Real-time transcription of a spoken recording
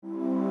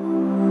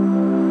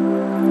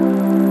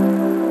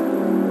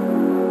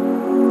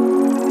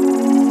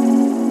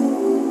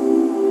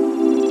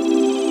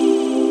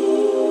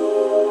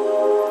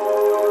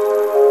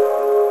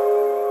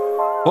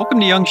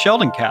Welcome to Young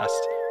Sheldon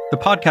Cast, the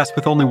podcast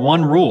with only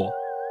one rule.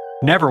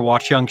 Never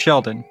watch Young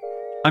Sheldon.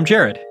 I'm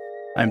Jared.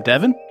 I'm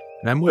Devin.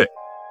 And I'm Whit.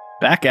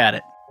 Back at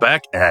it.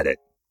 Back at it.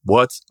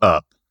 What's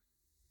up,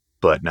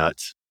 butt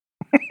nuts?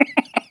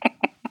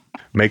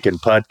 Making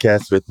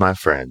podcasts with my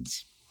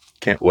friends.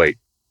 Can't wait.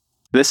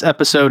 This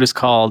episode is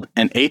called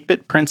An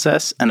 8-Bit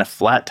Princess and a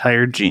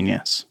Flat-Tired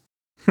Genius.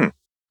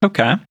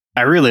 Okay,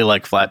 I really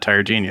like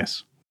Flat-Tired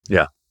Genius.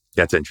 Yeah,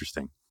 that's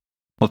interesting.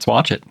 let's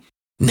watch it.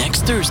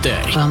 Next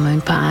Thursday, Well, Moon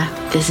Pie,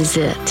 this is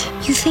it.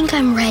 You think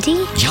I'm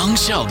ready? Young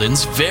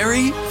Sheldon's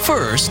very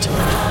first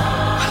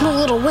I'm a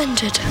little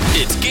winded.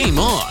 It's Game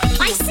On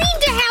I seem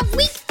to have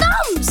weak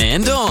thumbs.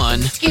 and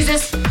On Excuse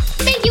us.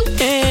 Thank you.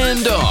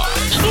 and On.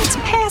 It's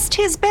past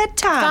his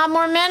bedtime. 5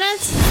 more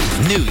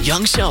minutes. New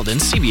Young Sheldon,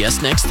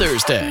 CBS next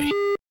Thursday.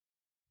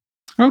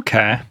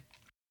 Okay.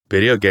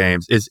 Video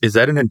games. Is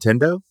that a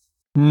Nintendo?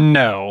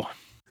 No.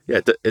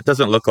 Yeah, it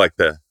doesn't look like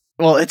the...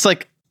 Well, it's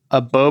like a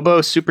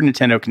Bobo Super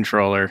Nintendo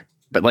controller,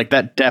 but like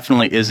that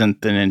definitely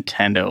isn't the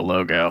Nintendo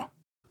logo.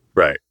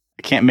 Right.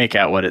 I can't make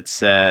out what it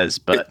says,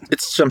 but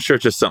I'm sure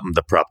it's just something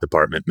the prop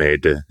department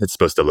made. It's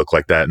supposed to look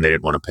like that, and they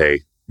didn't want to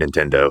pay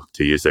Nintendo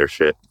to use their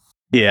shit.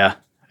 yeah.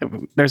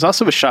 There's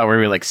also a shot where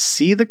we like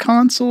see the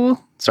console.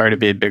 Sorry to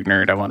be a big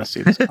nerd. I want to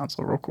see this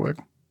console real quick.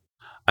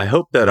 I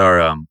hope that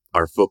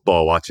our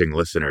football watching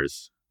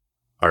listeners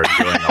are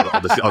enjoying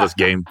all this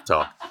game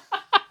talk.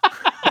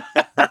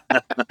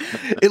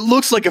 It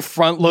looks like a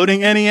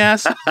front-loading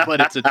NES,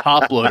 but it's a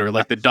top-loader,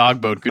 like the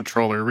Dogboat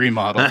controller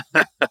remodel.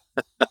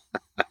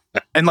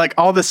 And like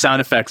all the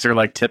sound effects are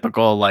like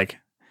typical, like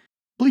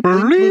bleep,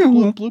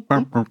 bleep, bleep,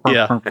 bleep,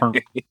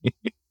 bleep. Yeah.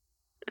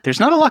 There's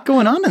not a lot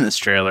going on in this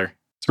trailer.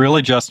 It's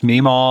really just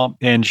Meemaw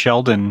and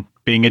Sheldon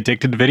being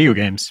addicted to video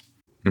games.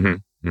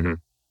 Mm-hmm. Mm-hmm.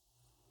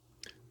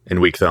 And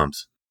weak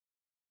thumbs.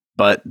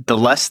 But the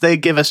less they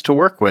give us to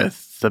work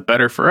with, the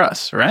better for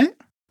us, right?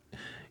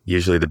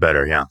 Usually the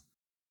better, yeah.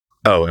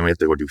 Oh, and we have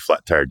to go do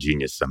Flat-Tired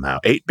Genius somehow.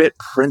 8-Bit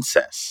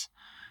Princess.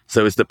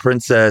 So is the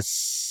princess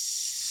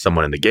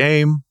someone in the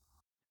game?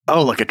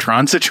 Oh, like a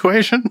Tron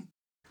situation?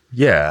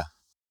 Yeah.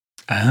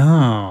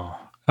 Oh,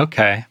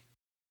 okay.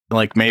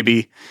 Like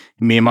maybe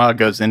Mima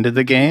goes into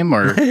the game,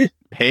 or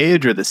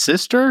Paige, or the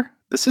sister?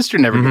 The sister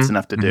never gets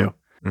enough to do.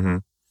 Mm-hmm.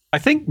 I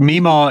think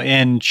Meemaw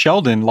and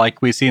Sheldon,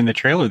 like we see in the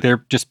trailer,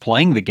 they're just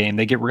playing the game.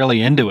 They get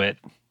really into it.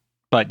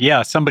 But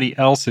yeah, somebody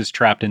else is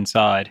trapped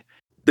inside.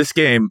 This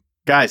game...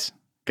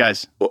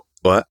 Guys,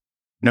 What?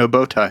 no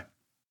bow tie.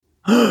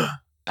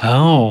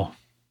 Oh,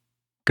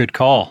 good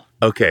call.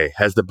 Okay,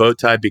 has the bow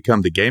tie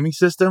become the gaming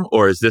system,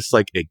 or is this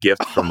like a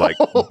gift from like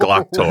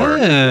Glocktor?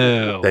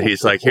 Oh. That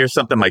he's like, here's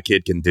something my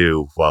kid can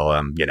do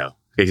while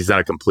he's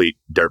not a complete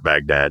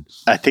dirtbag dad.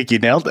 I think you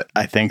nailed it.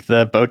 I think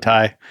the bow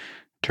tie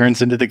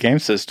turns into the game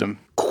system.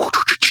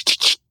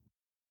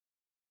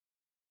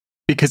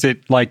 Because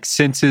it like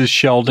senses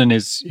Sheldon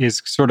is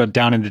sort of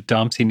down in the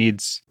dumps. He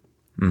needs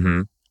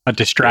Mm-hmm. a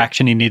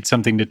distraction. He needs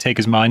something to take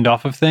his mind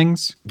off of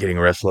things. Getting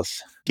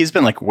restless. He's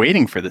been like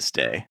waiting for this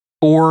day.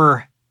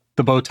 Or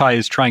the bow tie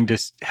is trying to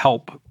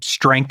help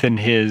strengthen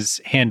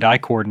his hand-eye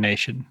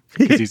coordination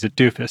because he's a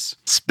doofus.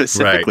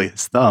 Specifically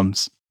his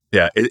thumbs.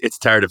 Yeah, it's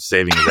tired of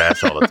saving his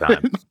ass all the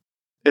time.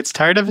 It's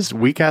tired of his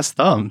weak ass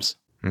thumbs.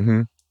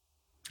 Mm-hmm.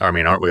 I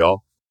mean, aren't we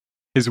all?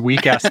 His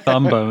weak-ass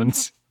thumb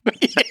bones.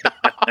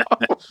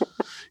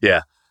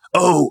 Yeah.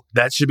 Oh,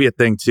 that should be a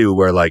thing too,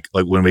 where like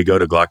when we go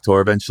to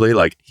Glocktor eventually,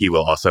 like he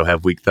will also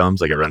have weak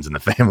thumbs, like it runs in the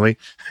family.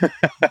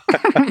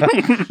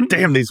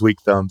 Damn these weak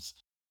thumbs.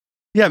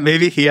 Yeah,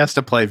 maybe he has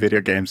to play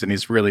video games and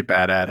he's really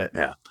bad at it.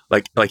 Yeah.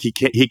 Like he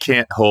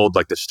can't hold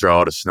like the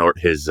straw to snort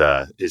his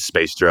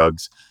space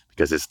drugs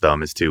because his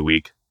thumb is too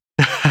weak.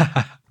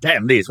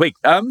 Damn these weak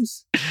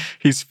thumbs.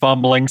 He's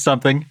fumbling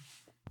something.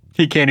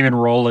 He can't even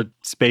roll a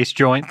space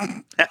joint.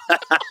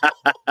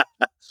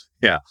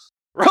 Yeah.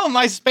 Roll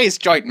my space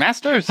joint,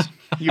 masters,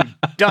 you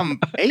dumb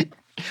ape.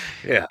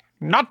 Yeah.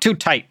 Not too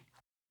tight.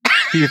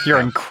 With your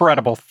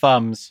incredible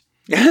thumbs.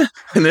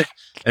 and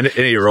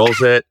he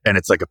rolls it, and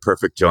it's like a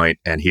perfect joint,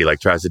 and he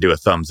like tries to do a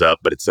thumbs up,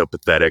 but it's so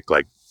pathetic.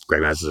 Like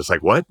Greg Masters is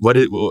like, what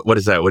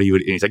is that? What do you?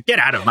 And he's like, get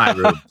out of my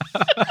room.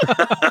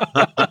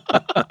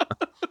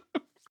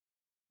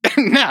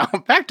 Now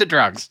back to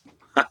drugs.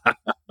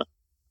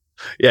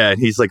 Yeah, and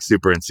he's like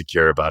super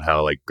insecure about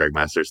how like Greg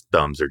Masters'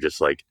 thumbs are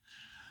just like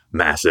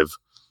massive.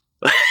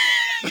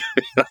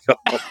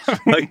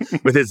 Like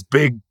with his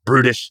big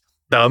brutish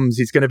thumbs,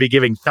 he's going to be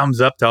giving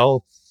thumbs up to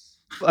all.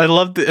 I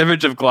love the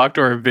image of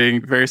Glocktor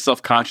being very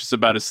self-conscious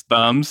about his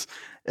thumbs.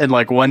 And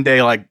like one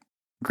day, like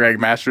Greg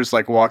Masters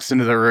like walks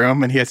into the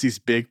room and he has these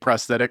big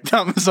prosthetic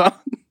thumbs on.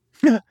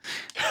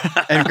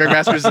 And Greg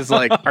Masters is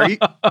like,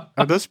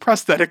 are those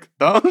prosthetic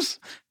thumbs?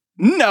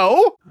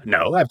 No,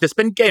 I've just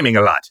been gaming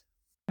a lot.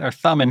 They're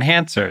thumb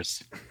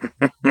enhancers.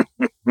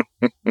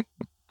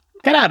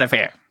 get out of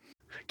here.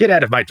 Get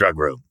out of my drug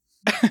room.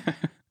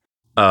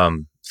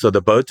 So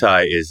the bow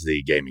tie is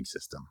the gaming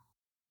system.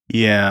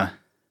 Yeah.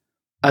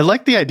 I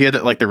like the idea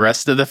that like the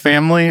rest of the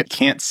family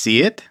can't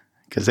see it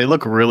because they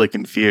look really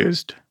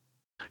confused.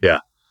 Yeah.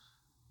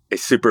 A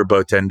Super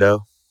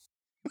Botendo.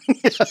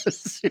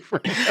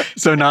 Super.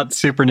 So not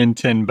Super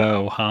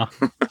Nintendo, huh?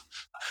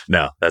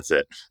 No, that's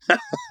it.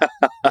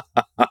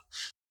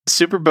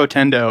 Super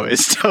Botendo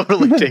is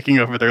totally taking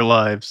over their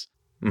lives.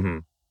 Mm-hmm.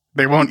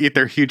 They won't eat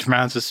their huge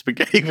mounds of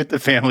spaghetti with the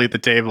family at the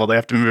table. They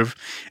have to move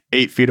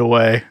 8 feet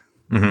away.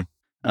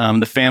 Mm-hmm.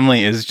 The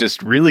family is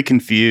just really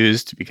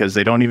confused because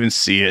they don't even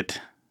see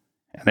it.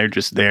 And they're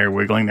just there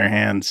wiggling their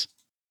hands.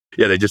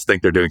 Yeah, they just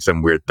think they're doing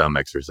some weird thumb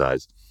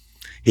exercise.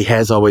 He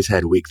has always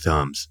had weak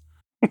thumbs.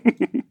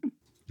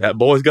 That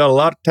boy's got a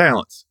lot of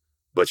talents,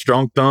 but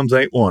strong thumbs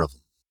ain't one of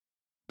them.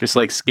 Just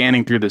like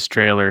scanning through this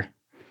trailer,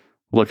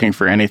 looking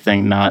for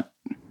anything not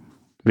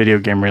video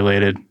game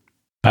related.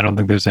 I don't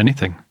think there's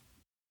anything.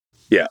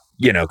 Yeah,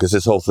 because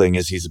this whole thing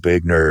is he's a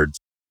big nerd.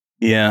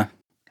 Yeah.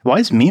 Why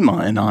is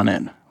Mima in on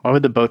it? Why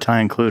would the bow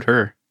tie include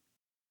her?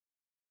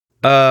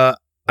 I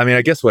mean,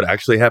 I guess what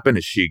actually happened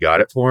is she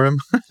got it for him.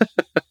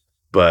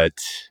 But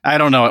I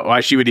don't know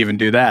why she would even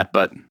do that,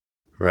 but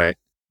right.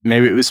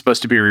 Maybe it was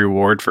supposed to be a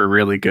reward for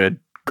really good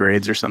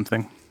grades or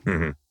something.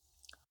 Mm-hmm.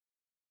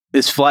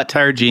 Is Flat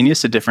Tire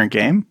Genius a different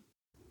game?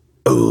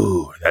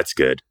 Ooh, that's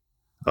good.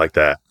 I like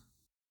that.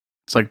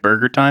 It's like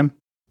Burger Time.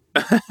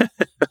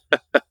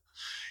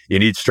 You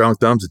need strong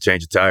thumbs to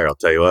change a tire. I'll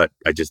tell you what.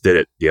 I just did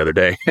it the other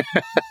day.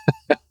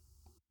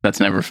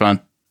 That's never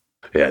fun.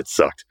 Yeah, it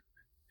sucked.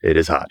 It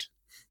is hot.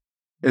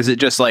 Is it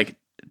just like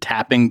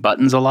tapping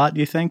buttons a lot,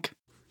 do you think?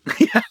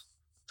 Yeah.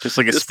 Just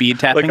like a speed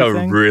tapping like a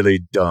thing? really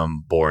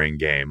dumb, boring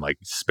game. Like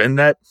spin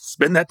that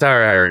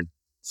tire iron.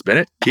 Spin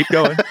it. Keep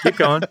going. Keep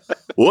going.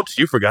 Whoops,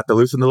 you forgot to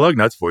loosen the lug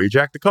nuts before you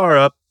jack the car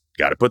up.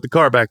 Got to put the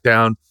car back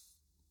down.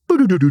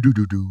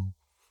 Boo-doo-doo-doo-doo-doo.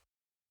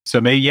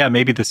 So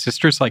maybe the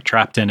sister's like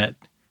trapped in it.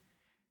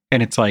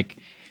 And it's like,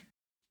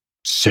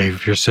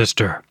 save your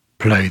sister,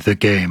 play the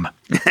game.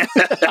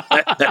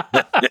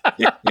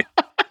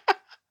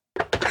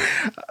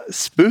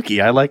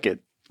 Spooky. I like it.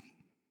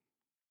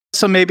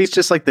 So maybe it's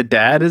just like the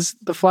dad is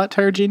the flat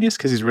tire genius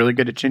because he's really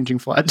good at changing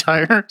flat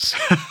tires.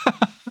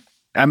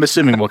 I'm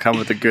assuming we'll come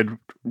with a good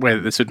way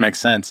that this would make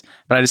sense.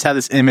 But I just have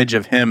this image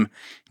of him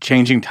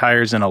changing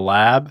tires in a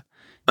lab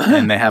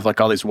and they have like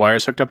all these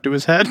wires hooked up to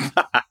his head.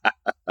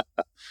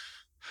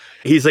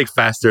 He's like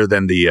faster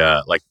than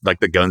the like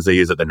the guns they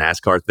use at the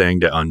NASCAR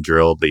thing to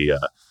undrill the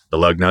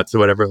lug nuts or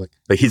whatever. Like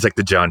he's like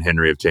the John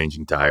Henry of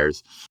changing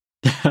tires.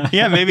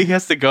 Yeah, maybe he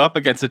has to go up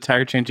against a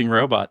tire changing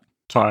robot.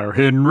 Tire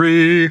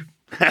Henry.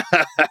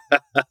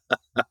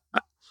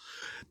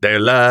 There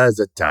lies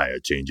a tire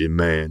changing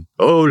man.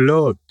 Oh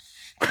Lord.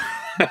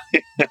 I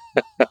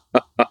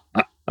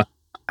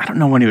don't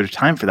know when he would have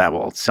time for that.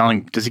 Well,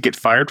 does he get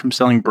fired from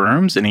selling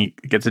brooms and he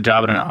gets a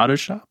job at an auto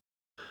shop?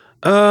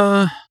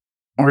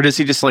 Or does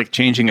he just like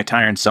changing a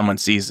tire and someone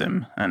sees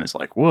him and is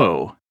like,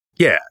 whoa.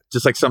 Yeah,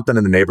 just like something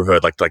in the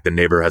neighborhood, like the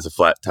neighbor has a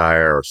flat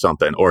tire or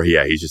something. Or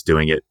he's just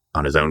doing it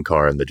on his own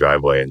car in the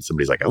driveway and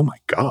somebody's like, oh my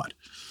God.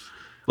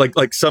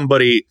 Like some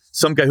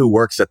guy who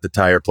works at the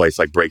tire place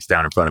like breaks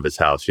down in front of his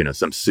house,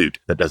 some suit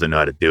that doesn't know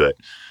how to do it.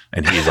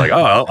 And he's like,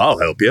 oh, I'll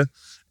help you.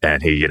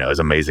 And he, is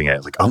amazing at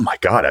it. Like, oh my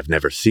God, I've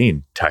never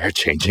seen tire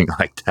changing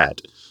like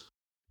that.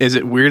 Is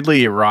it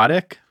weirdly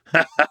erotic?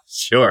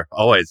 Sure,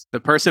 always. The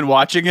person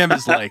watching him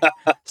is like,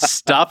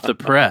 stop the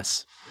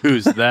press.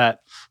 Who's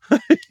that?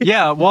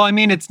 Yeah, well, I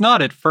mean, it's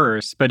not at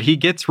first, but he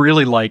gets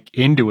really like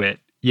into it,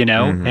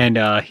 Mm-hmm.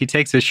 and he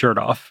takes his shirt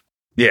off.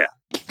 Yeah.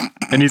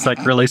 And he's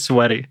like really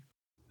sweaty.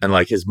 And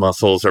like his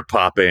muscles are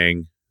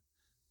popping.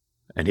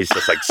 And he's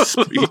just like,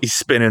 he's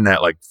spinning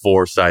that like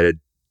 4-sided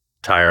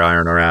tire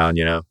iron around,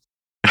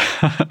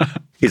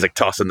 He's like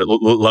tossing the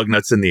lug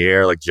nuts in the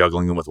air, like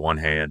juggling them with one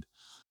hand.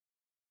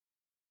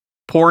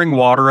 Pouring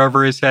water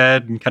over his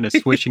head and kind of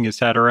swishing his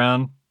head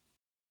around.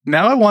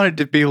 Now I want it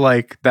to be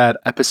like that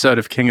episode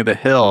of King of the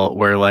Hill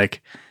where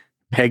like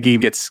Peggy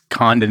gets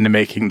conned into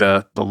making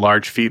the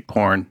large feet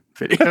porn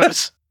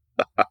videos.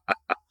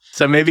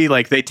 So maybe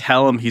like they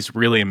tell him he's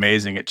really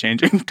amazing at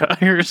changing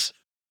tires.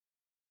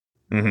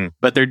 Mm-hmm.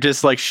 But they're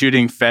just like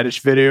shooting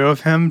fetish video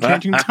of him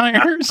changing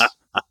tires.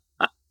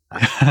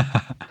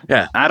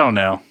 Yeah. I don't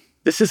know.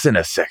 This isn't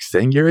a sex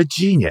thing. You're a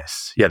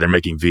genius. Yeah, they're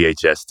making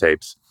VHS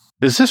tapes.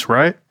 Is this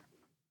right?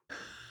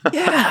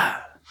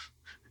 Yeah.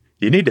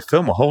 You need to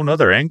film a whole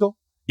nother angle?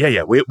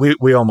 Yeah,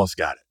 we almost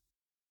got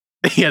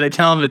it. Yeah, they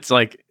tell him it's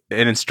like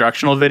an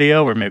instructional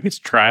video or maybe it's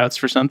tryouts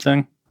for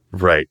something.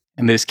 Right.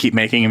 And they just keep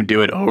making him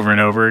do it over and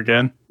over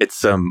again. It's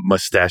some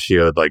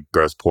mustachioed, like,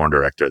 gross porn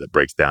director that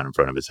breaks down in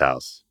front of his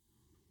house.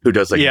 Who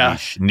does, like,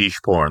 niche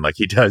porn. Like,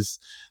 he does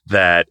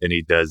that, and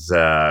he does,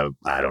 I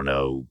don't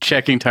know.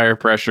 Checking tire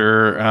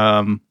pressure.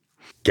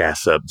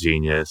 Gas up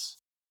genius.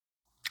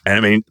 And,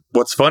 I mean,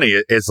 what's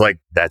funny is, like,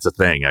 that's a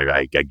thing.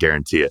 I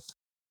guarantee it.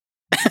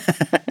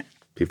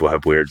 People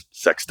have weird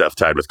sex stuff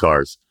tied with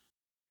cars.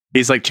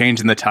 He's, like,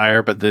 changing the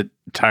tire, but the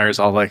tire's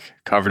all, like,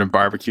 covered in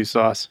barbecue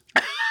sauce.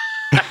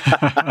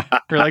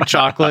 Or, like,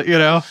 chocolate,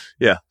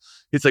 Yeah.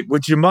 He's like,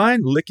 would you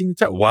mind licking the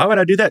tire? Why would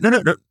I do that?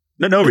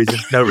 No reason.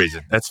 No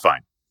reason. That's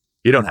fine.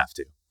 You don't have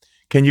to.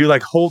 can you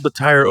like hold the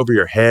tire over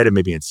your head and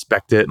maybe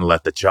inspect it and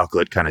let the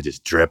chocolate kind of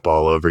just drip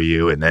all over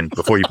you and then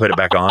before you put it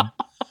back on?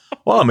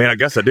 Well, I mean, I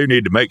guess I do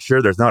need to make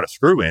sure there's not a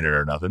screw in it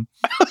or nothing.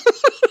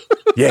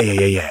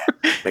 Yeah.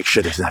 Make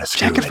sure there's not a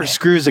screw in Checking for it.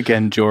 screws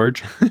again,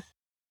 George.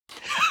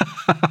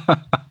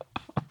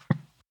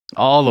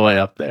 All the way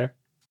up there.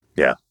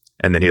 Yeah.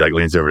 And then he like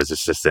leans over to his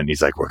assistant and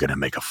he's like, we're going to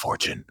make a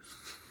fortune.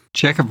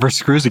 Checking for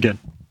screws again.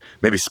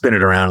 Maybe spin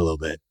it around a little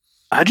bit.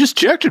 I just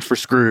checked it for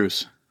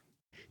screws.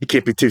 You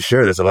can't be too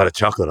sure there's a lot of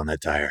chocolate on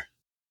that tire.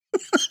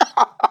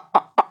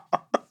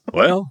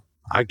 Well,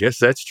 I guess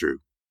that's true.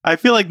 I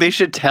feel like they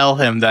should tell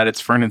him that it's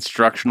for an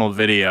instructional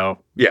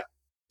video. Yeah.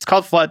 It's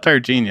called Flat Tire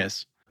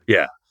Genius.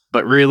 Yeah.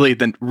 But really,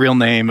 the real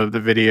name of the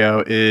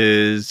video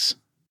is...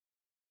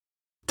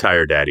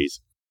 Tire Daddies.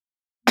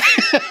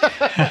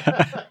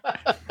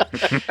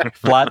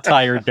 Flat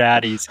Tire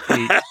Daddies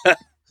 8.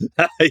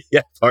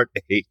 Yeah, part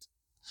 8.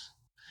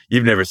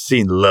 You've never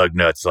seen lug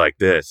nuts like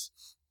this.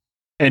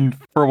 And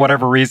for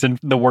whatever reason,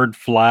 the word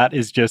flat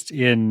is just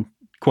in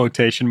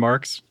quotation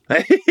marks.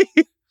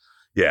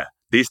 Yeah,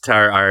 these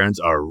tire irons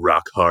are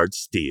rock hard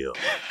steel.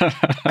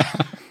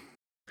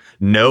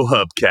 No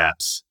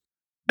hubcaps.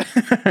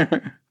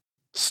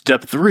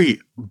 Step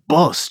 3,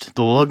 bust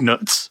the lug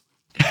nuts.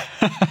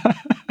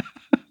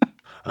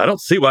 I don't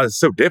see why it's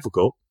so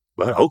difficult,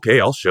 but okay,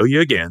 I'll show you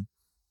again.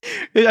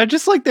 I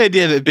just like the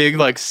idea of it being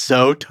like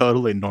so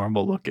totally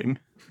normal looking.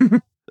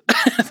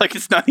 Like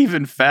it's not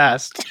even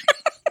fast.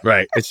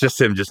 Right, it's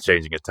just him just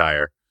changing a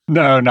tire.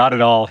 No, not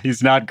at all.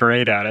 He's not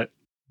great at it.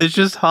 It's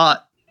just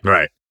hot.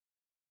 Right.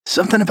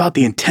 Something about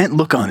the intent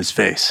look on his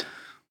face.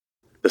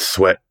 The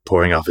sweat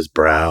pouring off his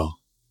brow.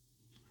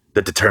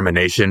 The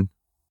determination.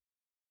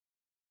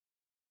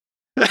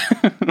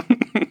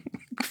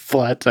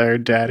 Flat Tire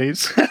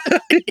Daddies.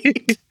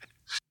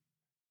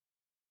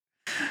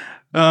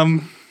 I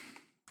feel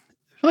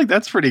like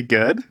that's pretty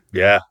good.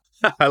 Yeah.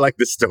 I like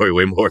this story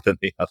way more than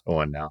the other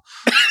one now.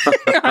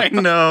 I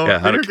know.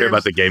 Yeah, I don't care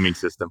about the gaming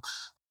system.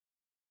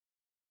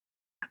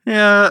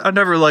 Yeah, I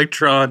never liked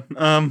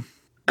Tron.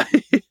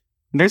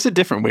 There's a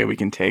different way we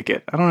can take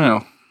it. I don't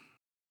know.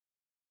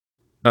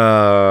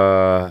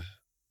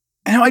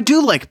 I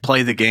do like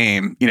play the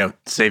game,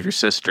 save your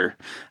sister.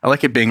 I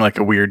like it being like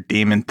a weird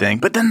demon thing,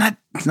 but then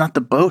that's not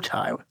the bow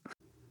tie.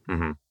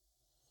 Mm-hmm.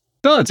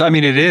 No,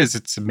 it is.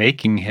 It's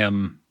making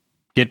him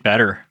get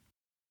better.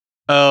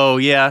 Oh,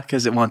 yeah,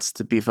 because it wants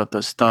to beef up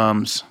those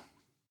thumbs.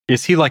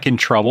 Is he like in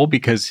trouble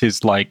because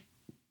his like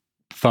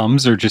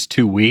thumbs are just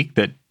too weak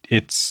that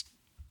it's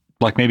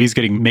like maybe he's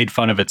getting made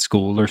fun of at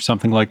school or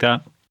something like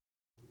that?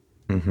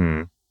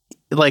 Mm-hmm.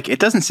 Like, it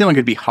doesn't seem like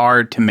it'd be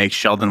hard to make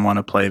Sheldon want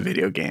to play a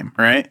video game,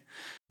 right?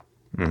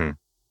 Mm-hmm.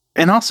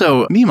 And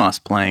also, Mima's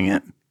playing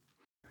it.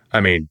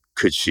 I mean,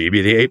 could she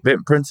be the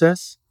 8-bit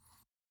princess?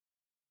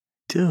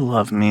 Do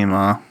love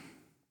Mima.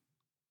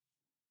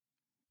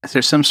 Is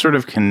there some sort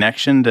of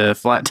connection to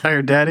Flat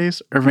Tire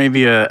Daddies? Or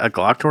maybe a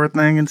Glocktor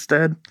thing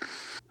instead?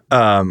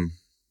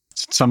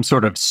 Some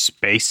sort of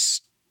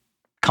space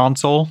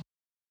console?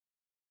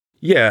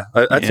 Yeah,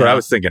 that's what I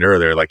was thinking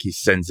earlier. Like, he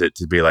sends it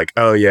to be like,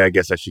 oh, yeah, I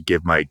guess I should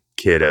give my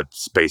kid a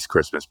space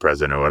Christmas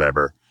present or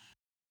whatever.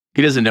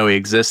 He doesn't know he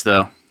exists,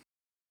 though.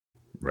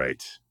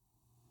 Right.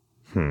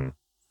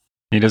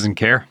 He doesn't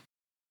care.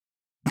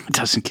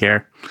 Doesn't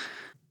care.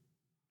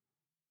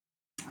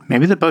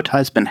 Maybe the bow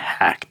tie's been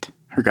hacked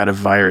or got a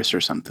virus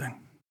or something.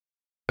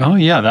 Oh,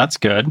 yeah, that's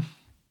good.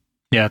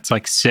 Yeah, it's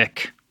like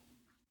sick.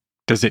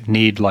 Does it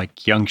need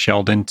like young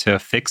Sheldon to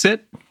fix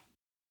it?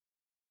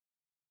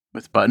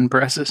 With button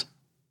presses?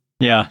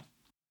 Yeah.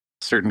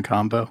 Certain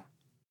combo.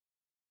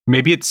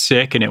 Maybe it's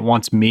sick and it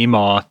wants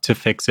Meemaw to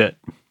fix it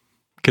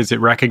because it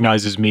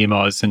recognizes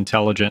Meemaw as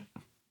intelligent,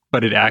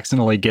 but it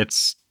accidentally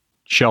gets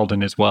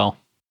Sheldon as well.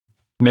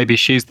 Maybe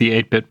she's the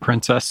 8-bit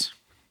princess.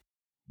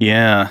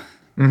 Yeah.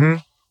 Mm-hmm.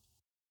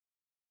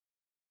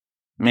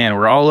 Man,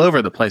 we're all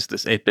over the place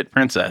with this 8-bit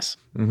princess.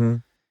 Mm-hmm.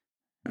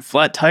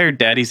 Flat Tire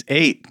Daddy's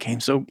 8 came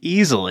so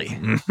easily.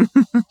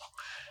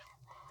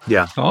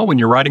 Yeah. Oh, when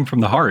you're writing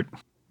from the heart.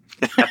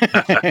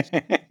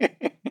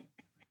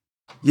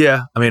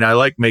 Yeah, I mean, I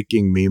like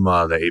making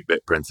Mima the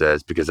 8-bit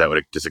princess because that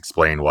would just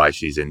explain why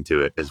she's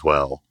into it as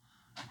well.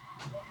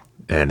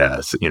 And,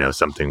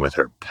 something with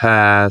her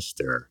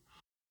past or...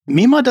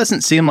 Mima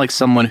doesn't seem like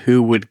someone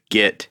who would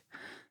get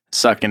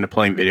sucked into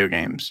playing video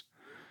games.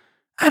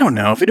 I don't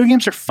know. Video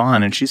games are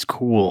fun and she's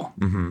cool.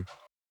 Mm-hmm.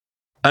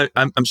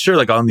 I'm sure,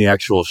 like, on the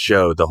actual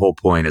show, the whole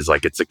point is,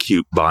 like, it's a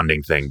cute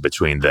bonding thing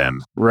between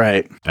them.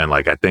 Right. And,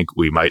 like, I think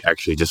we might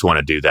actually just want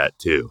to do that,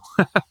 too.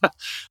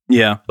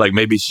 Yeah. Like,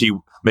 maybe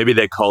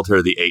they called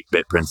her the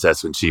 8-bit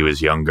princess when she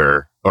was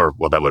younger. Or,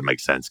 well, that would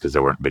make sense because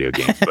there weren't video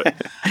games, but...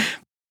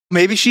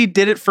 Maybe she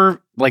did it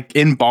for, like,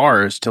 in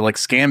bars to, like,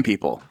 scam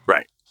people.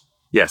 Right.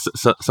 Yes,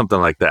 something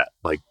like that.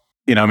 Like,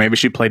 maybe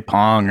she played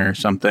Pong or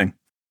something.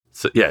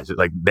 So, yeah,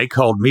 like, they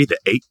called me the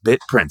 8-bit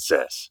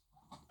princess.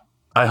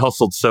 I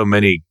hustled so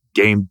many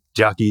game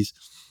jockeys.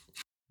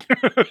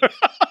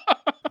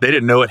 They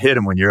didn't know what hit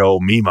him when your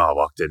old Meemaw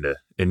walked into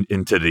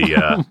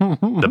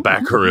the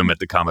back room at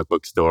the comic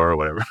book store or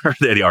whatever,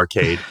 the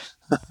arcade.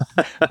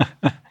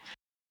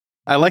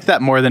 I like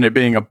that more than it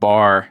being a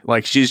bar.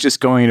 Like, she's just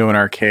going to an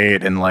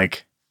arcade and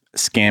like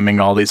scamming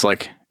all these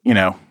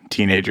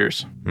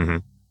teenagers. Mm-hmm.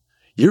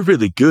 You're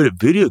really good at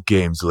video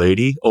games,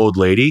 old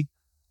lady.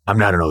 I'm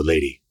not an old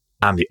lady.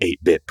 I'm the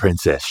 8-bit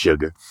princess,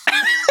 sugar.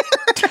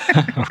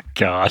 Oh,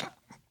 God.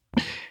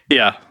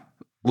 Yeah.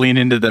 Lean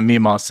into the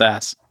Meemaw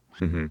sass.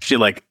 Mm-hmm. She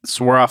like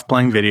swore off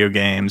playing video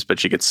games, but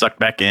she gets sucked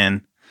back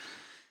in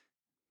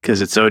because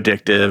it's so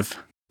addictive.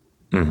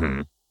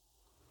 Mm-hmm.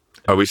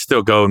 Are we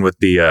still going with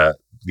the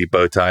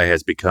bow tie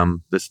has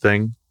become this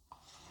thing?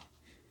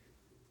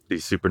 The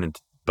Super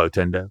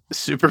Botendo?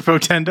 Super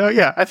Botendo?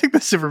 Yeah, I think the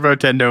Super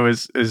Botendo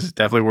is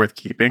definitely worth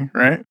keeping,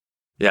 right?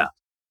 Yeah.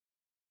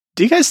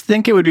 Do you guys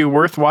think it would be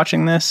worth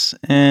watching this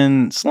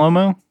in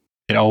slow-mo?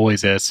 It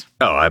always is.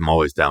 Oh, I'm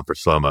always down for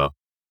slow-mo.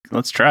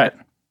 Let's try it.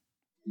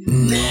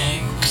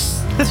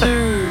 Next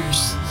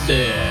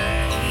Thursday.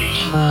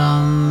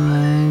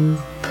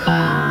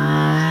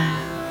 Bye.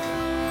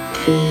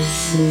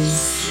 This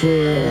is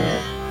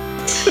it.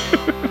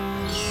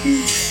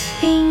 You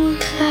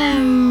think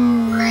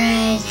I'm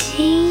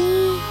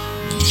ready?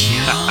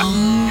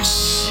 Young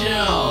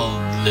Sheldon's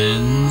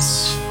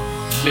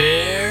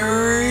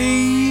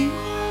very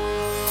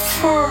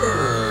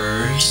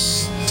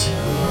first.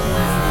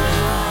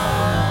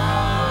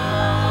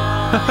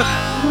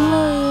 I'm a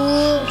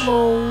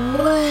little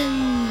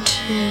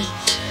winded.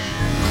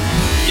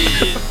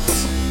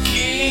 It's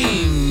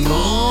game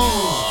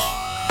on.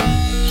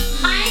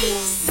 I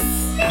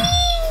seem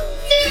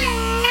to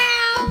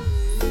have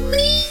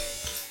weak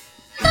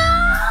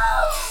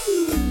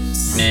thumbs.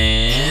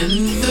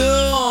 And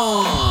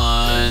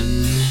on.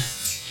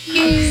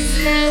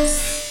 Jesus.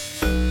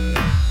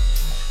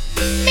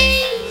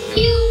 Thank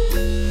you.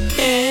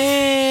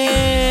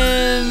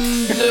 And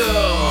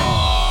on.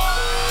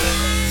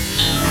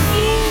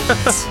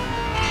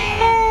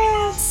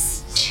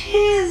 Past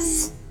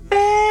his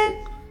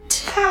bedtime.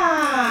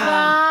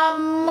 5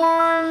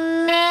 more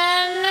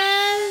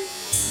minutes.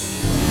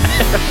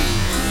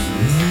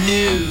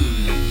 New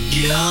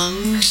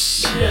Young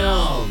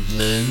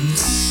Sheldon,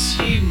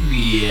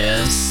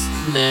 CBS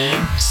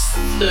next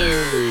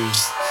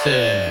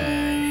Thursday.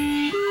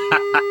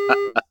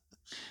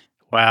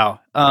 Wow.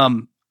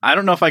 I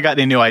don't know if I got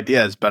any new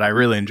ideas, but I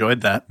really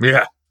enjoyed that.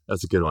 Yeah,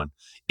 that's a good one.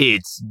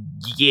 It's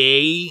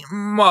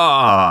game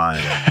on.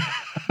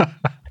 I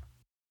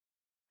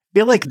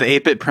feel like the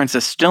 8-bit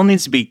princess still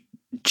needs to be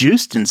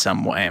juiced in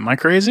some way. Am I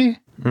crazy?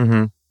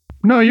 Mm-hmm.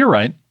 No, you're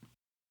right.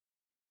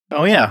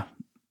 Oh, yeah.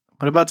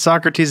 What about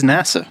Socrates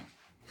NASA?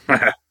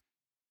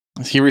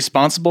 Is he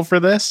responsible for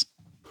this?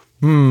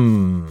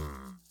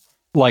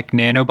 Like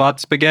nanobot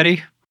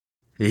spaghetti?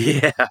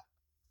 Yeah.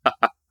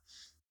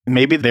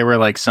 Maybe they were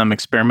like some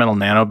experimental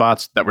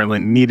nanobots that were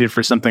needed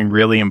for something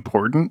really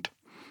important,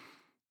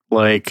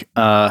 like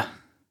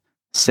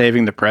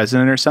saving the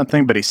president or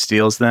something, but he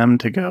steals them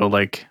to go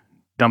like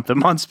dump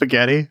them on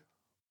spaghetti.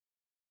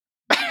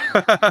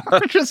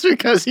 Just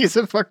because he's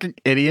a fucking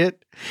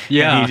idiot.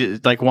 Yeah. And he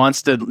just, like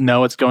wants to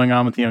know what's going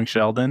on with young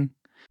Sheldon.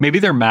 Maybe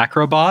they're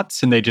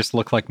macrobots and they just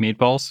look like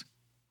meatballs.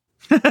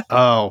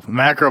 Oh,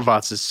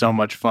 Macrobots is so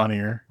much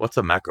funnier. What's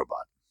a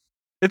macrobot?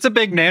 It's a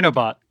big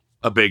nanobot.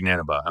 A big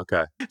nanobot.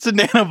 Okay. It's a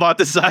nanobot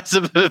the size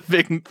of a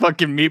big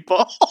fucking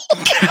meatball.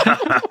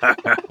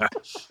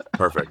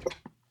 Perfect.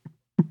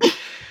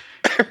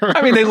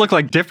 I mean, they look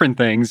like different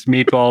things.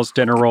 Meatballs,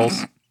 dinner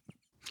rolls.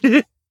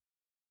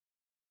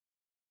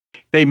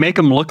 They make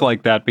them look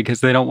like that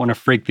because they don't want to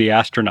freak the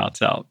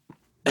astronauts out.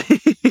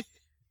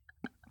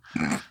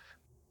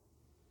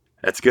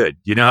 That's good.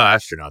 You know how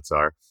astronauts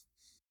are.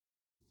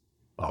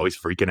 Always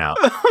freaking out.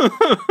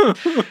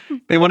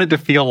 They wanted to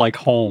feel like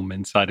home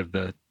inside of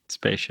the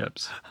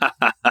spaceships.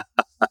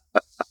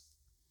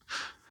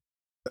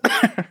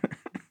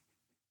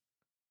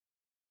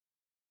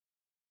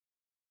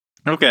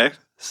 Okay.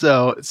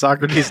 So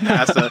Socrates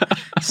NASA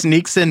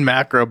sneaks in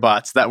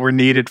macrobots that were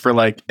needed for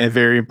like a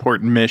very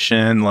important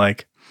mission,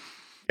 like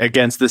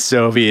against the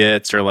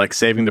Soviets or like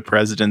saving the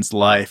president's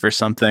life or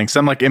something.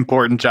 Some like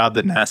important job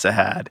that NASA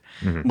had.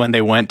 Mhm. When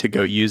they went to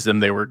go use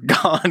them, they were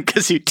gone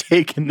because he'd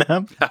taken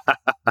them.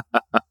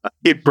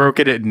 He'd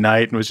broken it at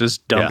night and was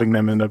just dumping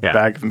them in a Yeah.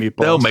 bag of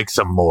meatballs. They'll make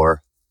some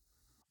more.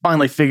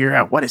 Finally figure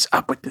out what is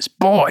up with this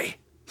boy.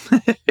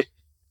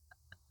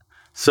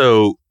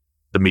 So,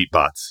 the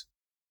meatbots.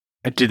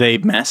 Do they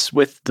mess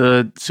with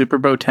the Super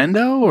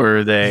Botendo or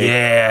are they?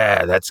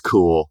 Yeah, that's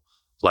cool.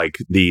 Like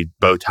the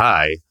bow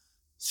tie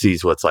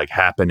sees what's like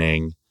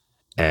happening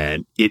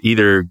and it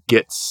either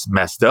gets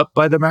messed up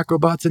by the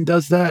macrobots and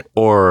does that,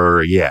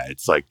 or yeah,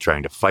 it's like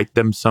trying to fight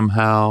them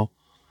somehow.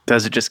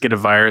 Does it just get a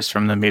virus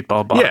from the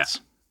meatball bots?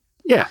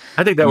 Yeah,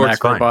 I think that works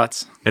fine.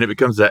 Macrobots. And it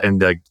becomes that,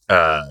 and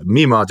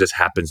Meemaw just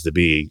happens to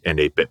be an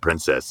 8-bit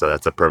princess, so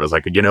that's a purpose.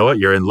 Like, you know what?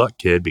 You're in luck,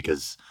 kid,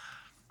 because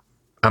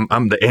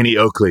I'm the Annie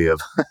Oakley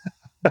of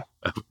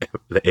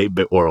the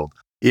 8-bit world.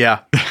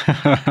 Yeah.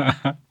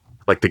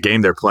 Like the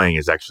game they're playing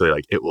is actually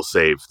like it will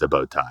save the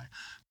bow tie.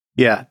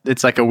 Yeah,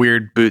 it's like a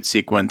weird boot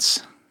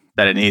sequence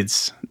that it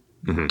needs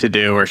Mhm. to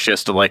do, or it's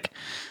just to like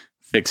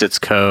fix its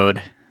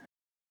code.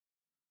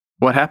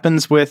 What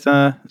happens with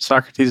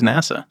Socrates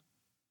NASA?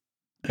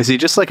 Is he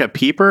just like a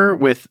peeper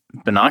with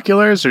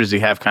binoculars, or does he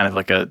have kind of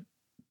like a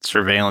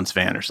surveillance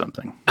van or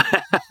something?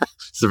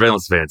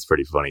 Surveillance van's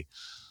pretty funny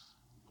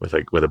with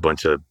a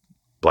bunch of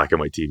black and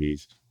white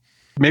TVs.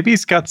 Maybe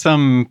he's got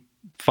some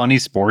funny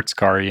sports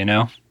car, you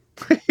know?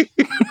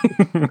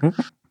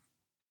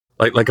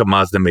 Like a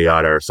Mazda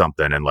Miata or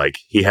something, and like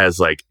he has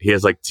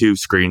two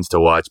screens to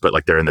watch, but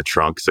like they're in the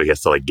trunk, so he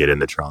has to like get in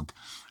the trunk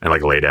and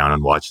like lay down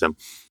and watch them.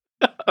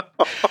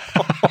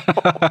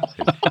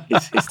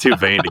 He's too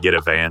vain to get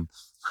a van.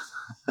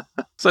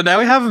 So now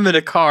we have him in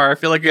a car. I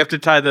feel like we have to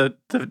tie the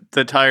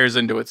tires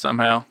into it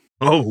somehow.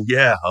 Oh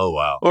yeah. Oh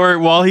wow. Or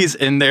while he's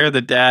in there,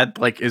 the dad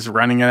like is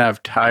running out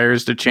of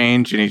tires to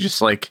change, and he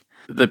just like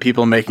the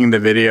people making the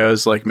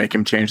videos like make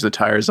him change the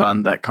tires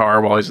on that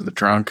car while he's in the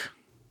trunk.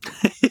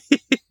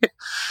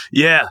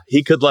 Yeah,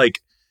 he could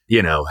like,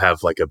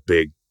 have like a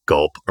big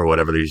gulp or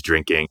whatever that he's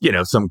drinking,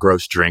 some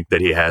gross drink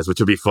that he has, which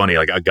would be funny.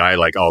 Like a guy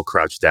like all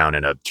crouched down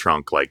in a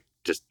trunk, like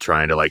just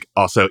trying to like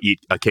also eat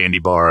a candy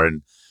bar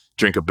and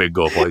drink a big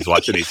gulp while he's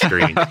watching these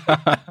screens.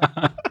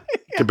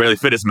 Could barely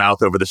fit his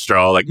mouth over the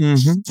straw. Like, Yeah,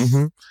 he's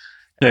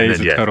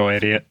then, a total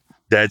idiot.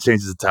 Dad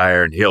changes the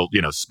tire and he'll,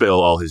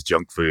 spill all his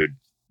junk food.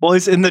 Well,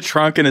 he's in the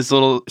trunk in his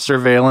little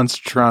surveillance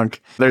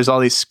trunk. There's all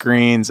these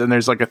screens, and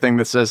there's like a thing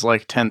that says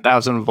like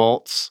 10,000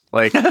 volts.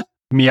 Like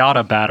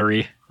Miata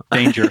battery.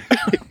 Danger.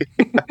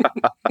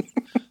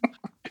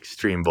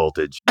 Extreme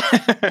voltage.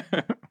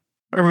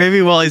 Or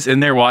maybe while he's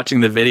in there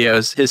watching the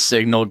videos, his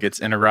signal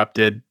gets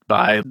interrupted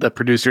by the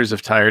producers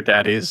of Tire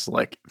Daddies,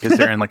 like because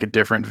they're in like a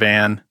different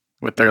van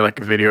with their like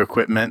video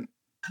equipment,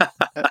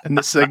 and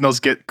the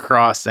signals get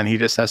crossed, and he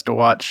just has to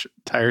watch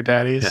Tire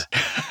Daddies.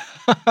 Yeah.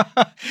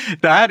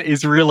 That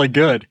is really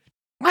good.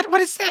 What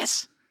is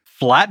this?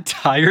 Flat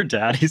tire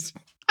daddies.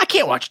 I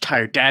can't watch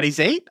Tire Daddies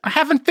 8. I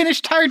haven't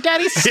finished Tire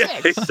Daddies 6.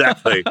 Yeah,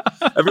 exactly.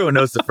 Everyone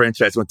knows the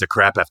franchise went to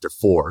crap after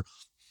 4.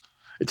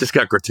 It just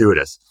got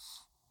gratuitous.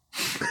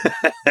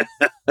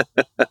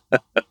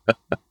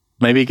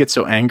 Maybe he gets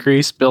so angry,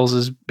 he spills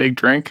his big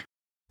drink.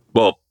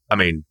 Well, I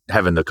mean,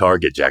 having the car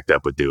get jacked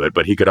up would do it,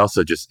 but he could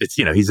also just,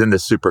 he's in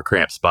this super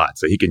cramped spot,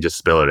 so he can just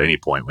spill at any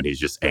point when he's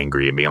just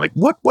angry and being like,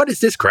 what is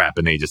this crap?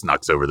 And then he just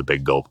knocks over the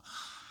big gulp.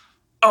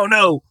 Oh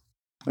no.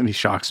 And he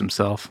shocks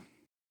himself.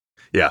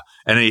 Yeah.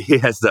 And he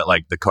has that,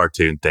 like, the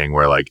cartoon thing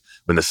where, like,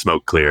 when the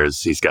smoke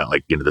clears, he's got,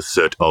 like, the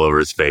soot all over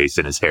his face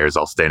and his hair is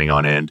all standing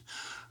on end.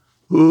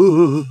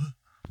 Ooh.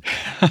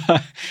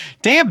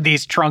 Damn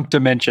these trunk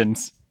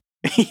dimensions.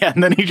 Yeah,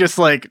 and then he just,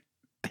 like,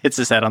 hits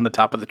his head on the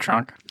top of the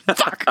trunk.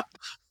 Fuck.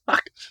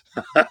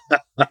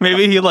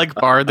 Maybe he, like,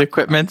 borrowed the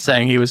equipment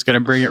saying he was going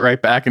to bring it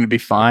right back and it'd be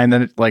fine.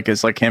 Then it, like,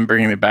 is like him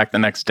bringing it back the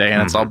next day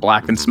and it's all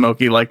black and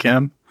smoky like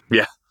him.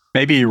 Yeah.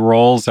 Maybe he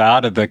rolls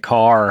out of the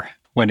car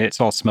when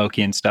it's all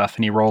smoky and stuff,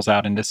 and he rolls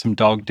out into some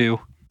dog dew.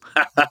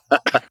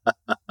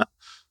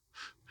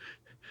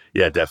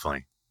 Yeah,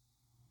 definitely.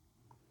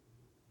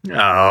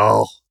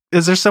 Oh.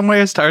 Is there some way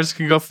his tires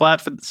can go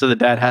flat so the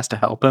dad has to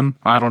help him?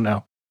 I don't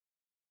know.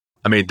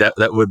 I mean,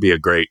 that would be a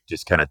great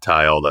just kind of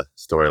tie all the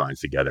storylines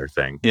together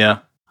thing. Yeah.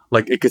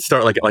 Like it could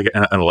start like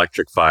an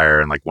electric fire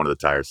and like one of the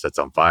tires sets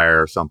on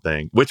fire or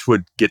something, which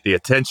would get the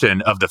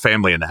attention of the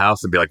family in the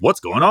house and be like,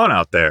 what's going on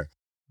out there?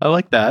 I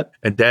like that.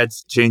 And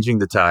Dad's changing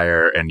the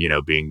tire and,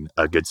 being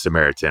a good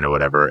Samaritan or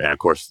whatever. And of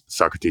course,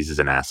 Socrates is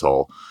an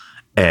asshole.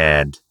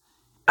 And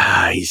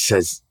he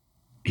says,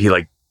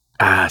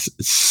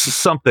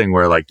 something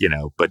where like,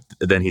 but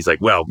then he's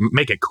like, well,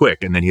 make it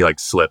quick. And then he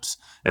like slips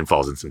and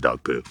falls in some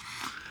dog poo.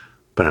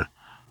 But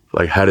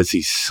like, how does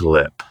he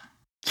slip?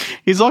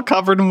 He's all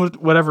covered in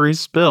whatever he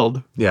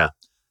spilled. Yeah.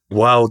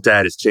 While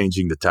Dad is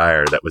changing the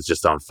tire that was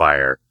just on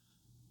fire,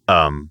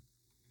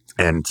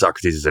 and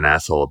Socrates is an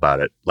asshole about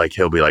it. Like,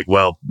 he'll be like,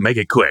 well, make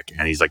it quick.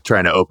 And he's like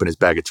trying to open his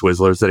bag of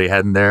Twizzlers that he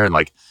had in there. And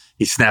like,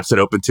 he snaps it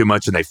open too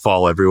much and they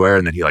fall everywhere.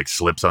 And then he like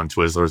slips on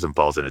Twizzlers and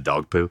falls into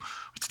dog poo,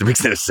 which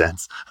makes no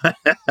sense.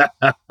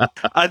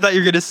 I thought you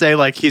were going to say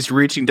like he's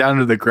reaching down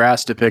into the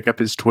grass to pick up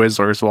his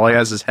Twizzlers while he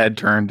has his head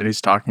turned and he's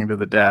talking to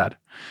the dad.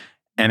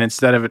 And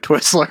instead of a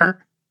Twizzler.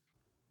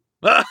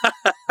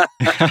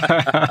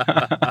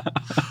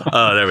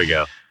 Oh, there we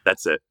go.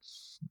 That's it.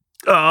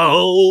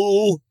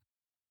 Oh.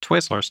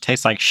 Twizzlers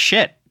taste like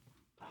shit.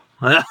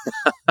 Don't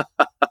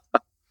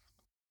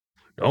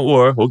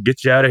worry, we'll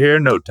get you out of here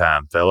in no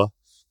time, fella.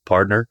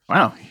 Partner.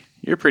 Wow,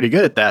 you're pretty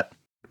good at that.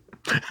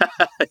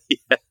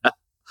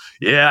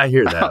 Yeah, I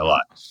hear that a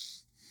lot.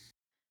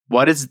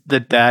 Why does the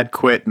dad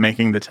quit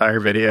making the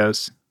tire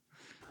videos?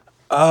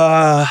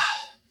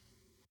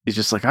 He's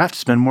just like, I have to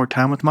spend more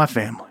time with my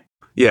family.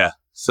 Yeah,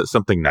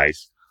 something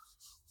nice.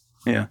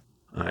 Yeah.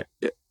 All right.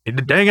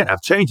 Dang it,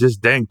 I've changed this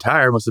dang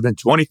tire. Must have been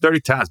 20,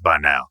 30 times by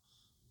now.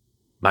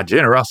 My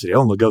generosity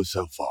only goes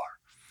so far.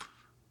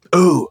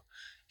 Ooh,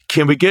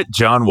 can we get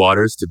John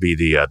Waters to be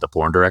the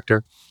porn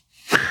director?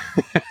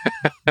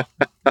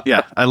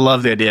 Yeah, I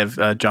love the idea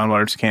of John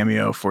Waters'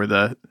 cameo for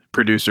the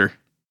producer.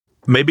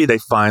 Maybe they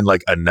find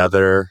like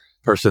another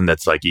person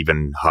that's like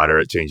even hotter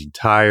at changing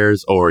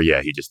tires, or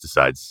yeah, he just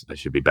decides I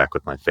should be back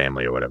with my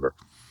family or whatever.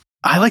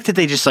 I like that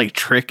they just like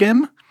trick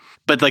him,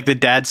 but like the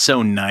dad's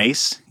so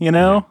nice, you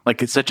know?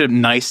 Like it's such a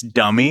nice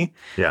dummy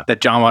Yeah. that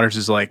John Waters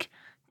is like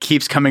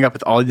keeps coming up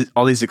with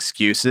all these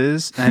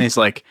excuses, and he's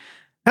like,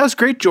 "That was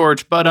great,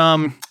 George, but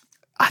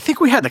I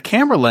think we had the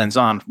camera lens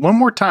on one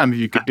more time if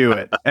you could do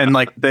it." And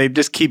like they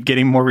just keep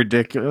getting more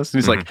ridiculous.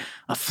 And he's like,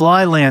 "A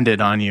fly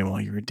landed on you while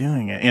you were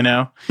doing it," you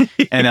know?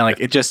 And then like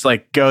it just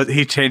like goes,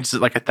 he changes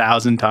it like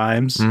 1,000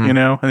 times, you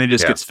know, and he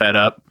just gets fed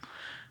up.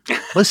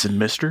 Listen,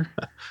 mister.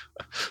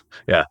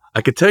 Yeah,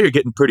 I could tell you're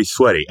getting pretty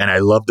sweaty, and I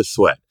love the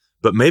sweat.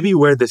 But maybe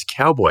wear this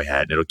cowboy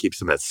hat, and it'll keep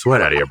some of that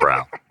sweat out of your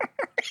brow.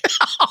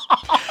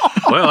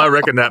 Well, I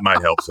reckon that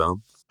might help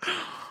some.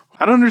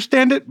 I don't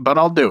understand it, but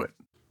I'll do it.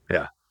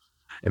 Yeah,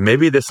 and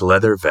maybe this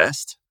leather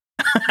vest.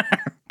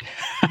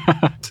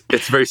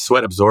 It's very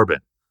sweat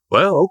absorbent.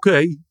 Well,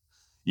 okay,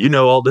 you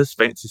know all this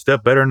fancy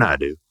stuff better than I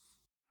do.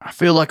 I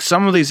feel like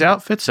some of these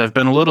outfits have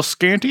been a little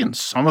scanty, and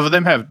some of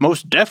them have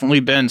most definitely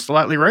been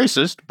slightly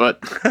racist,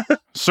 but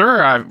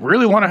sir, I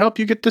really want to help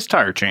you get this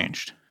tire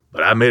changed.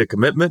 But I made a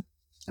commitment,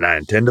 and I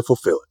intend to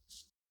fulfill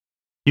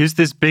it. Use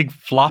this big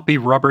floppy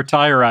rubber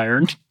tire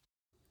iron.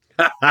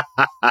 I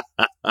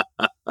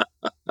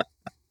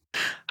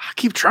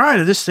keep trying,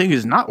 and this thing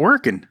is not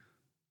working.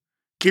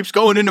 Keeps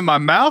going into my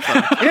mouth, and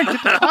I can't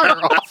get the tire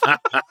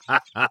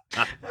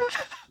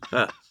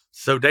off.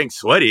 So dang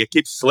sweaty, it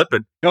keeps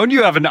slipping. Don't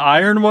you have an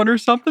iron one or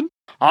something?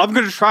 I'm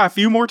going to try a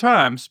few more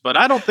times, but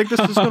I don't think this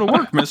is going to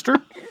work, mister.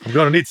 I'm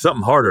going to need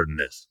something harder than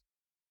this.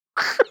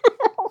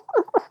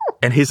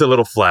 And he's a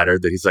little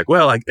flattered that he's like,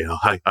 well,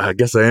 I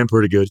guess I am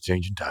pretty good at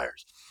changing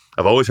tires.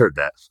 I've always heard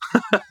that.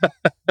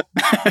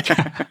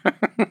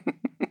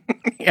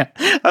 Yeah,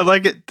 I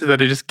like it that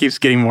it just keeps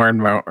getting more and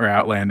more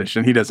outlandish,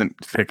 and he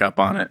doesn't pick up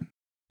on it.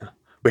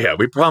 But yeah,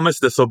 we promise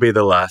this will be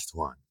the last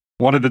one.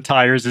 One of the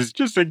tires is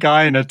just a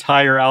guy in a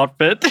tire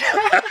outfit.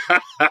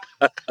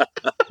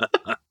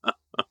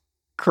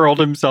 Curled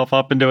himself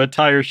up into a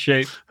tire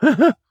shape.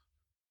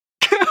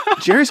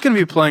 Jerry's going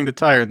to be playing the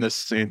tire in this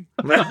scene.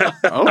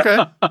 Okay.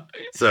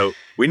 So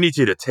we need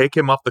you to take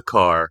him off the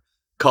car,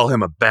 call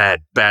him a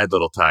bad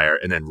little tire,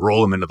 and then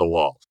roll him into the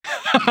wall.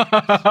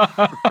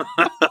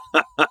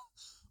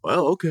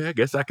 Well, okay, I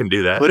guess I can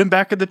do that. Put him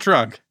back in the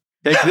trunk.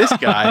 Take this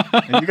guy,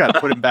 and you got to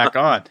put him back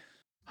on.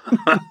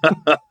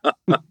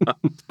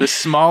 The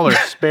smaller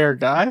spare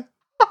guy.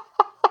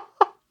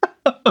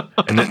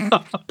 And then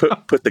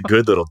put the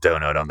good little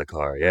donut on the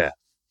car, yeah.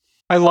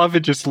 I love it.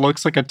 Just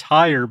looks like a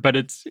tire, but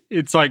it's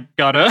like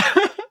got a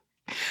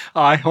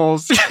eye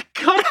holes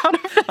cut out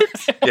of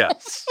it. Yeah.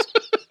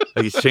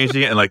 Like he's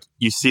changing it, and like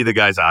you see the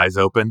guy's eyes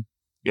open.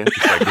 Yeah,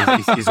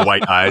 it's like he's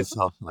white eyes.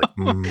 Like,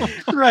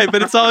 Right,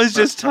 but it's always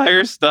just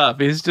tire stuff.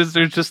 There's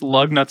just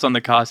lug nuts on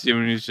the costume,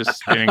 and he's just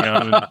spinning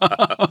them.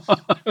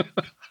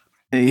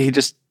 He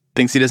just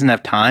thinks he doesn't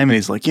have time, and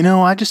he's like,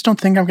 I just don't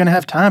think I'm going to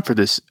have time for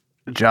this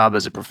job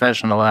as a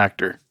professional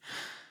actor.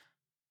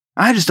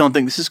 I just don't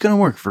think this is going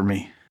to work for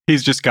me.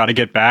 He's just got to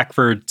get back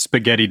for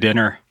spaghetti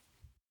dinner.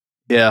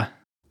 Yeah.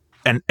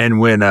 And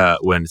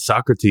when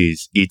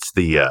Socrates eats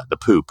the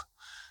poop,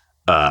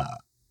 the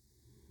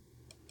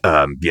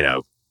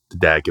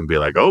dad can be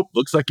like, "Oh,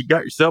 looks like you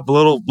got yourself a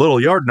little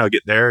yard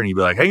nugget there," and he'd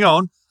be like, "Hang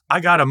on, I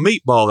got a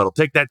meatball that'll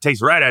take that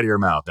taste right out of your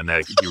mouth," and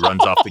then he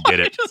runs off to get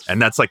it, and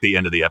that's like the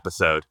end of the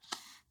episode.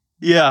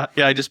 Yeah,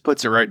 he just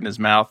puts it right in his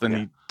mouth, and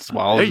he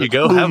swallows There it. you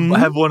go.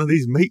 Have one of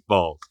these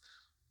meatballs.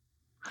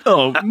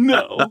 Oh,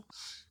 no.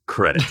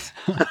 Credits.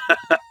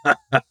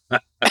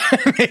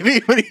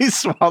 Maybe when he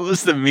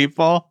swallows the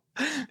meatball,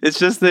 it's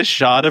just this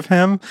shot of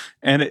him,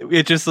 and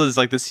it just is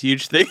like this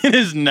huge thing in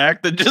his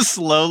neck that just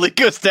slowly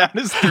goes down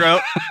his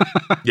throat.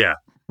 Yeah,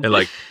 and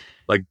like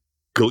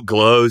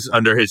glows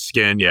under his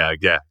skin. Yeah.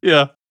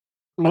 Yeah.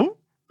 And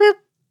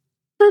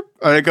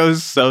it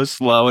goes so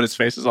slow, and his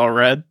face is all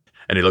red.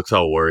 And he looks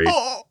all worried.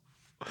 Oh.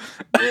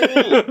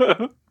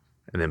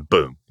 And then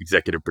boom,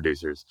 executive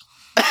producers.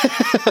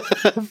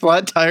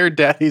 Flat Tire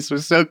Daddies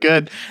was so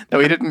good that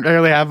we didn't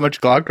really have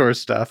much Glogdor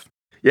stuff.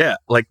 Yeah,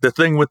 like the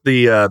thing with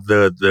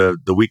the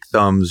weak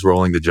thumbs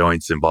rolling the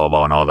joints and blah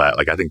blah and all that.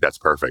 Like I think that's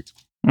perfect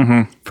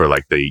for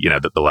like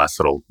the last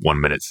little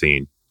 1 minute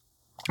scene.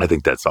 I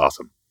think that's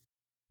awesome.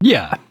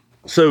 Yeah.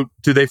 So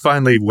do they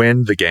finally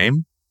win the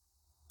game?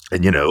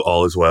 And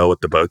all is well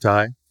with the bow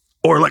tie,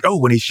 or like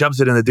when he shoves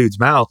it in the dude's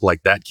mouth,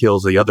 like that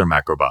kills the other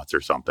macrobots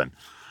or something.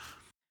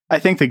 I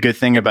think the good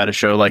thing about a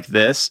show like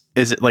this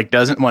is it like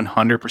doesn't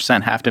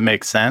 100% have to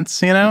make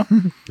sense,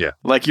 Yeah.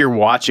 Like you're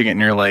watching it and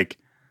you're like,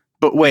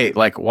 but wait,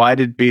 like why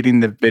did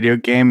beating the video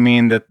game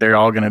mean that they're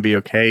all going to be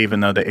okay even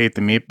though they ate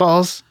the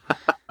meatballs?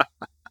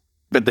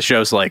 But the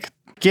show's like,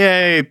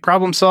 yay,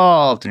 problem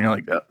solved. And you're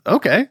like,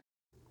 okay.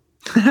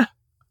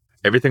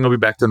 Everything will be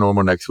back to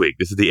normal next week.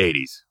 This is the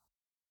 80s.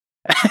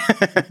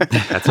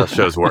 That's how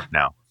shows work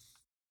now.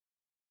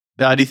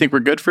 Do you think we're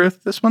good for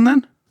this one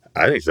then?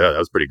 I think so. That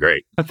was pretty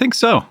great. I think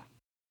so.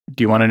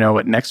 Do you want to know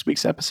what next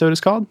week's episode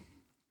is called?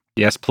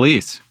 Yes,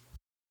 please.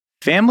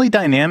 Family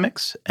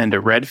Dynamics and a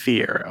Red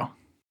Fiero.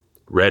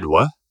 Red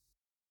what?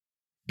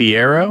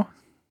 Fiero?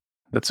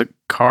 That's a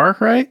car,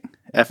 right?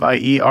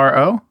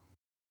 Fiero?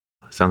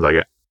 Sounds like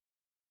it.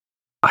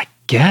 I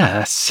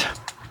guess.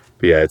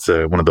 But yeah, it's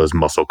one of those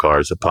muscle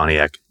cars, a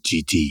Pontiac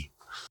GT.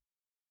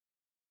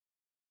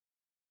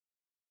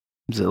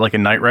 Is it like a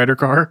Knight Rider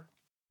car?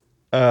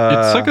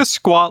 It's like a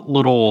squat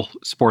little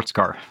sports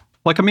car,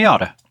 like a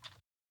Miata.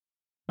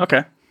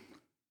 Okay.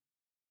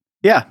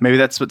 Yeah, maybe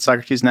that's what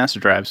Socrates NASA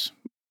drives.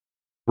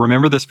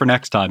 Remember this for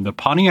next time. The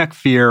Pontiac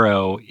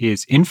Fiero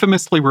is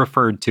infamously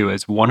referred to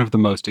as one of the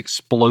most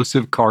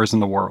explosive cars in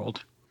the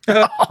world.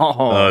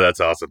 Oh, that's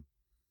awesome.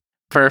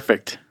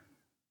 Perfect.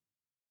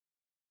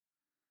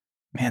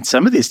 Man,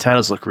 some of these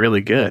titles look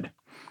really good.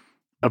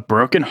 A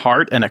Broken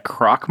Heart and a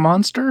Croc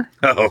Monster?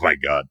 Oh my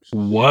God.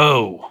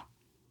 Whoa.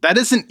 That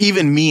doesn't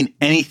even mean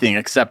anything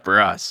except for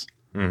us.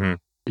 Mm-hmm.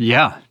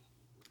 Yeah.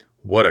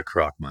 What a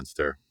croc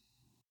monster.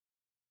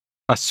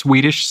 A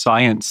Swedish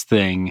science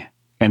thing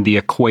and the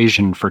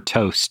equation for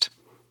toast.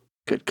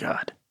 Good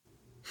God.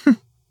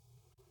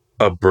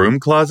 A broom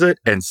closet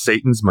and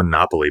Satan's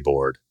Monopoly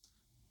board.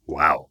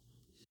 Wow.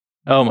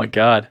 Oh my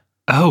God.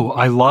 Oh,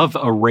 I love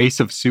A Race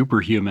of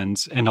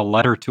Superhumans and a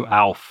letter to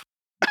Alf.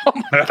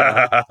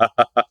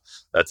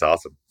 That's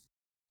awesome.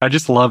 I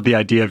just love the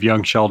idea of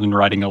young Sheldon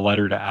writing a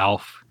letter to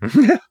Alf.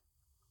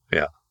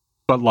 Yeah.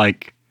 But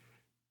like,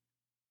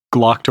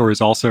 Glocktor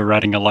is also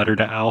writing a letter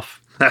to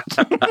Alf.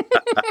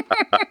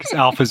 Because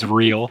Alf is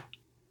real.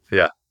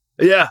 Yeah.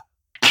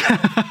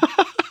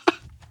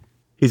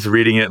 He's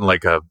reading it in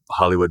like a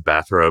Hollywood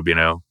bathrobe,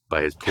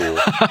 by his pool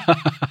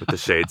with the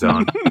shades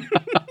on.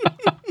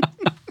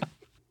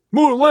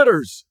 More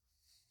letters.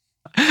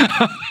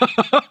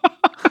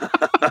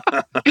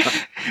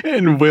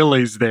 And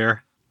Willie's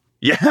there.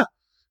 Yeah.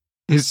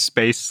 His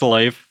space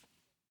slave.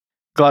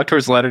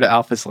 Glocktor's letter to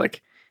Alf is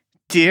like,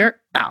 Dear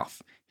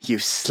Alf, you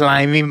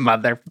slimy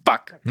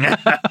motherfucker.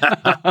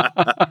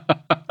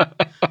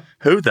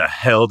 Who the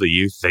hell do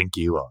you think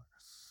you are?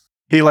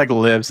 He like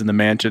lives in the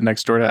mansion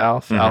next door to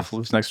Alf. Mhm. Alf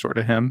lives next door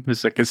to him.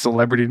 He's like his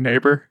celebrity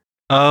neighbor.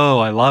 Oh,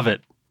 I love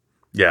it.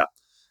 Yeah.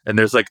 And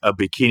there's like a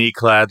bikini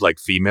clad like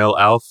female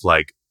Alf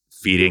like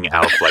feeding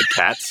Alf like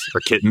cats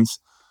or kittens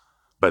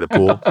by the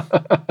pool.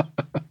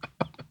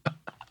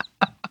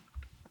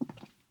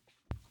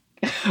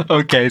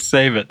 Okay,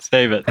 save it.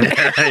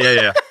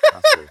 Yeah.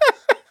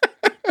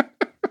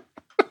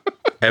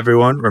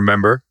 Everyone,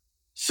 remember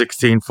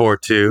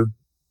 1642.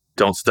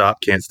 Don't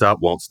stop, can't stop,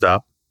 won't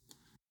stop.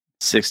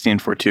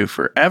 1642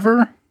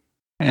 forever.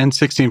 And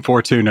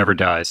 1642 never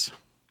dies.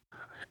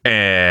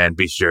 And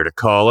be sure to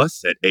call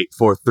us at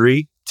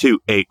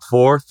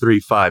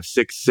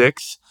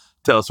 843-284-3566.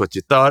 Tell us what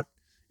you thought.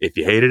 If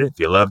you hated it, if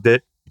you loved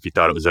it, if you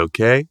thought it was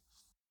okay.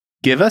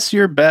 Give us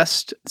your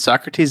best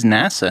Socrates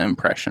NASA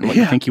impression. What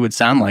do you think you would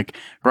sound like?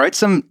 Write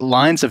some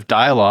lines of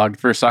dialogue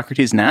for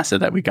Socrates NASA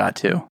that we got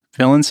to.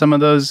 Fill in some of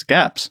those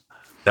gaps.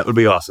 That would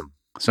be awesome.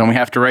 So when we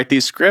have to write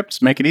these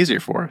scripts, make it easier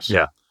for us.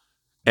 Yeah.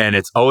 And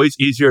it's always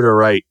easier to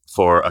write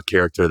for a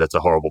character that's a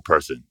horrible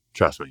person.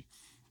 Trust me.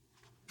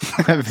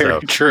 Very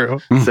So- true.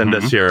 Send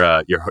us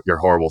your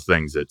horrible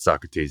things that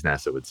Socrates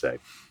NASA would say.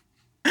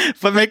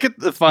 But make it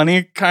the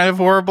funny kind of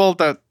horrible.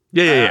 That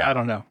Yeah. I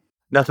don't know.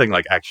 Nothing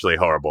like actually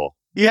horrible.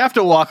 You have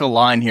to walk a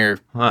line here.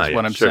 Ah, Is yeah.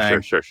 what I'm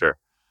Sure.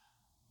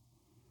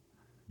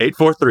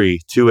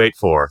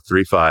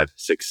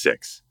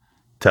 843-284-3566.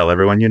 Tell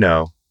everyone you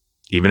know,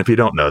 even if you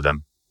don't know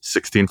them.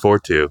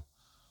 1642.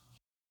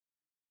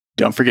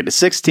 Don't forget to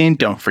 16.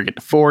 Don't forget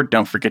to 4.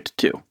 Don't forget to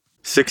 2.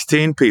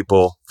 16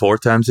 people, 4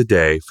 times a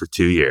day for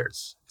 2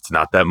 years. It's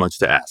not that much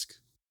to ask.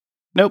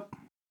 Nope.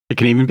 It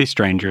can even be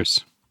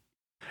strangers.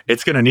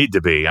 It's going to need to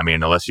be. I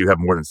mean, unless you have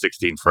more than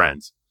 16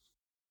 friends.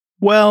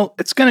 Well,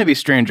 it's going to be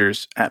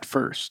strangers at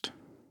first.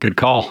 Good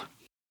call.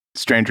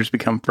 Strangers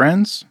become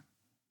friends.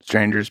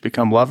 Strangers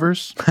become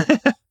lovers.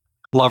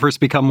 Lovers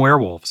become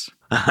werewolves.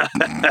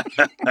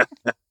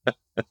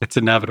 It's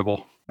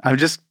inevitable. I'm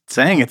just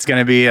saying it's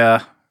going to be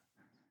a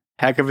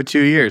heck of a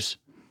 2 years.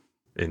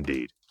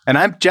 Indeed. And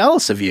I'm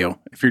jealous of you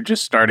if you're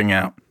just starting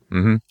out.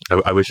 Mm-hmm.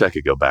 I wish I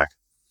could go back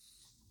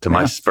to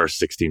my Yeah.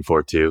 first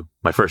 1642,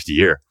 my first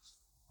year.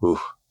 Ooh.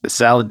 The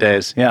salad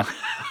days. Yeah.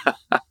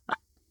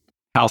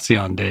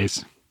 Halcyon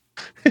days.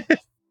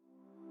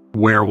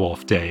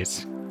 Werewolf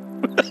days.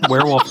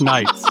 Werewolf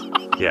nights.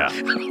 Yeah.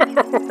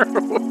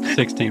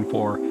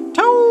 16-4.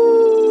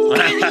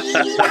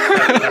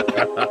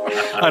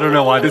 I don't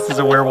know why this is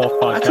a werewolf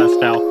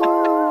podcast now.